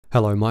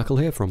Hello, Michael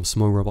here from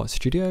Small Robot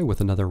Studio with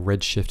another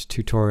Redshift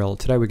tutorial.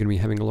 Today we're going to be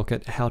having a look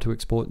at how to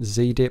export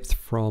zDepth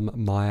from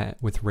Maya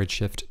with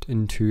Redshift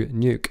into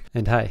Nuke.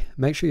 And hey,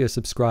 make sure you're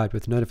subscribed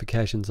with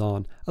notifications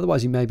on,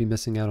 otherwise you may be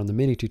missing out on the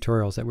many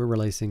tutorials that we're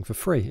releasing for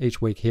free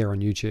each week here on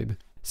YouTube.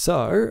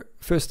 So,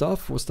 first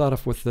off, we'll start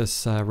off with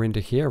this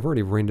render here. I've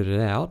already rendered it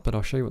out, but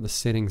I'll show you what the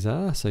settings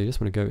are. So you just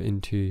want to go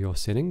into your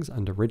settings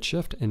under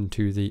Redshift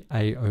into the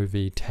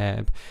AOV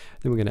tab.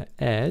 Then we're going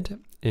to add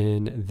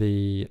in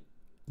the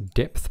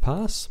depth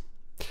pass.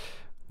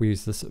 We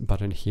use this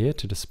button here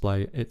to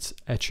display its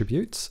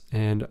attributes,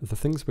 and the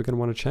things we're going to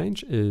want to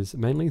change is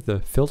mainly the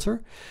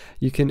filter.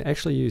 You can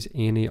actually use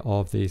any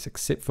of these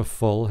except for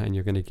full and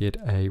you're going to get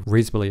a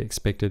reasonably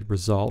expected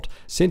result.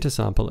 Center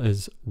sample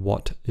is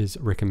what is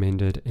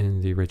recommended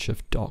in the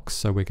Redshift docs,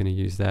 so we're going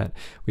to use that.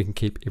 We can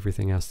keep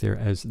everything else there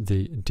as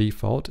the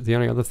default. The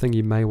only other thing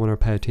you may want to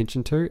pay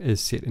attention to is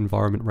set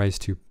environment raise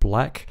to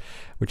black,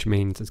 which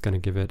means it's going to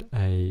give it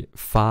a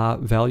far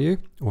value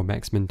or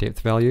maximum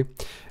depth value.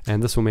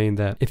 And this will mean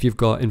that if you've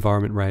got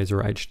environment raise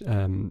or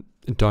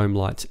dome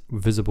lights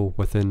visible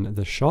within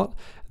the shot,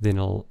 then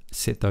I'll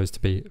set those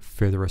to be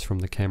furthest from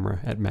the camera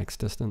at max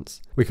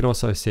distance. We can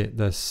also set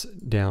this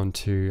down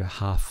to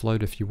half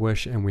float if you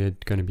wish, and we're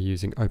going to be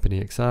using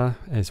OpenEXR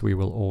as we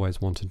will always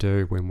want to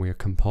do when we're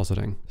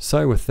compositing.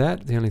 So with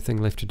that, the only thing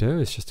left to do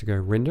is just to go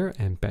render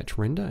and batch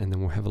render, and then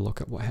we'll have a look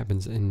at what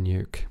happens in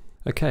Nuke.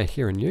 Okay,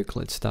 here in Nuke,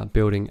 let's start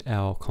building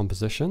our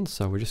composition.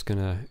 So we're just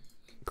going to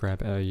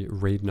grab a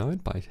read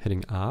node by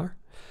hitting R.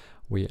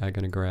 We are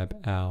going to grab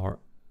our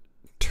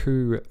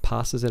two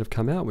passes that have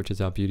come out, which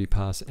is our beauty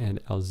pass and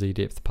our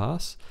zDepth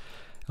pass.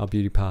 Our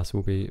beauty pass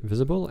will be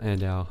visible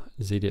and our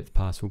zDepth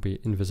pass will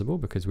be invisible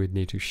because we'd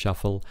need to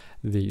shuffle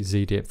the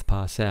zDepth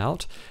pass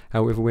out.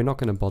 However, we're not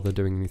going to bother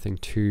doing anything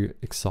too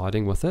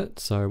exciting with it.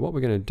 So what we're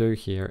going to do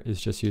here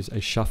is just use a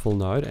shuffle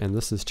node, and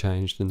this has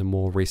changed in the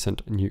more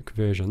recent Nuke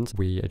versions.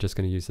 We are just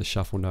going to use the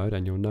shuffle node,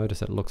 and you'll notice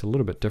that it looks a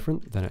little bit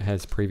different than it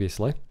has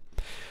previously.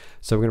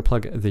 So we're going to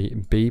plug the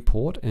B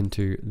port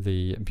into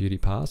the beauty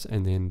pass,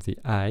 and then the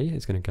A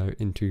is going to go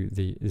into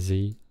the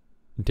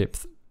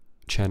zDepth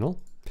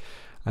channel.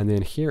 And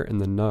then here in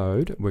the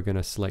node, we're going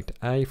to select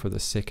A for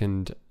the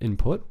second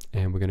input,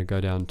 and we're going to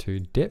go down to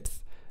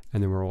depth,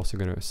 and then we're also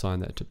going to assign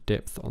that to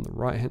depth on the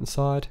right hand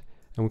side,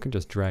 and we can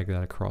just drag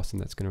that across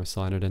and that's going to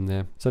assign it in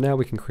there. So now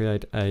we can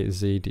create a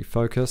Z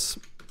defocus,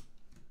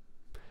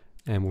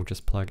 and we'll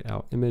just plug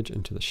our image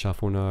into the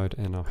shuffle node,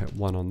 and I'll hit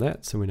 1 on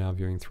that. So we're now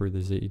viewing through the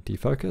Z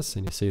defocus,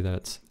 and you see that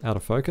it's out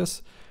of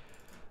focus.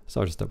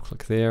 So I'll just double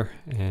click there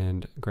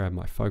and grab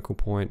my focal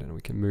point, and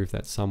we can move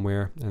that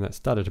somewhere, and that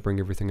started to bring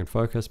everything in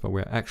focus, but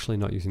we're actually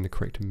not using the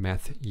correct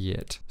math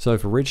yet. So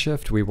for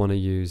Redshift, we want to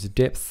use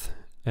depth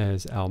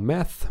as our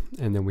math,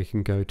 and then we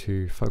can go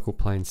to focal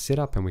plane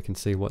setup and we can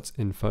see what's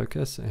in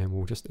focus, and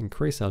we'll just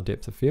increase our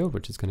depth of field,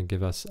 which is going to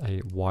give us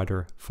a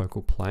wider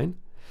focal plane.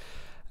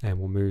 And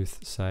we'll move,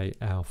 say,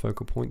 our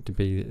focal point to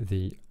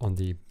be on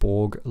the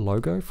Borg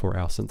logo for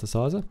our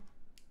synthesizer.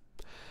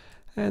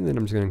 And then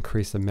I'm just going to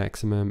increase the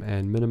maximum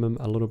and minimum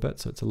a little bit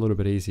so it's a little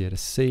bit easier to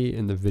see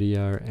in the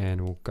video,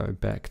 and we'll go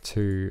back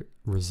to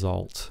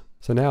result.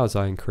 So now as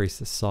I increase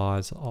the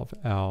size of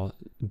our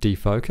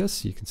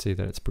defocus, you can see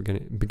that it's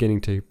beginning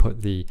to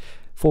put the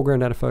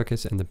foreground out of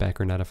focus and the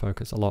background out of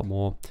focus a lot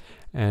more.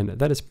 And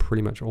that is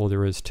pretty much all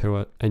there is to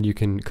it. And you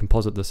can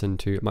composite this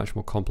into much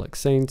more complex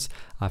scenes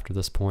after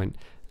this point.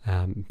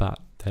 But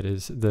that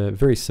is the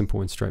very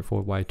simple and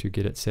straightforward way to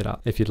get it set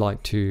up. If you'd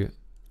like to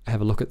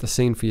have a look at the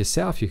scene for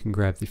yourself, you can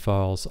grab the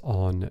files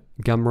on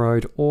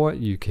Gumroad, or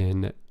you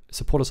can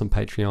support us on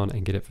Patreon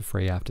and get it for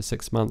free after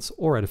 6 months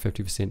or at a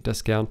 50%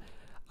 discount.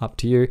 Up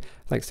to you.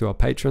 Thanks to our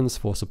patrons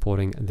for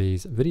supporting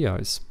these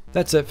videos.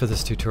 That's it for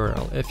this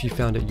tutorial. If you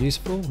found it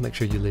useful, make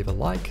sure you leave a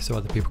like so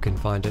other people can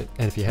find it.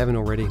 And if you haven't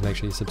already, make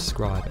sure you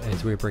subscribe,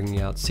 as we're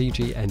bringing out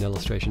CG and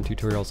illustration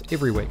tutorials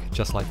every week,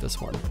 just like this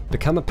one.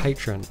 Become a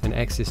patron and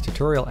access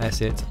tutorial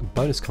assets,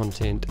 bonus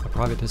content, a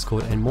private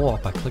Discord, and more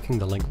by clicking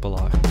the link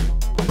below.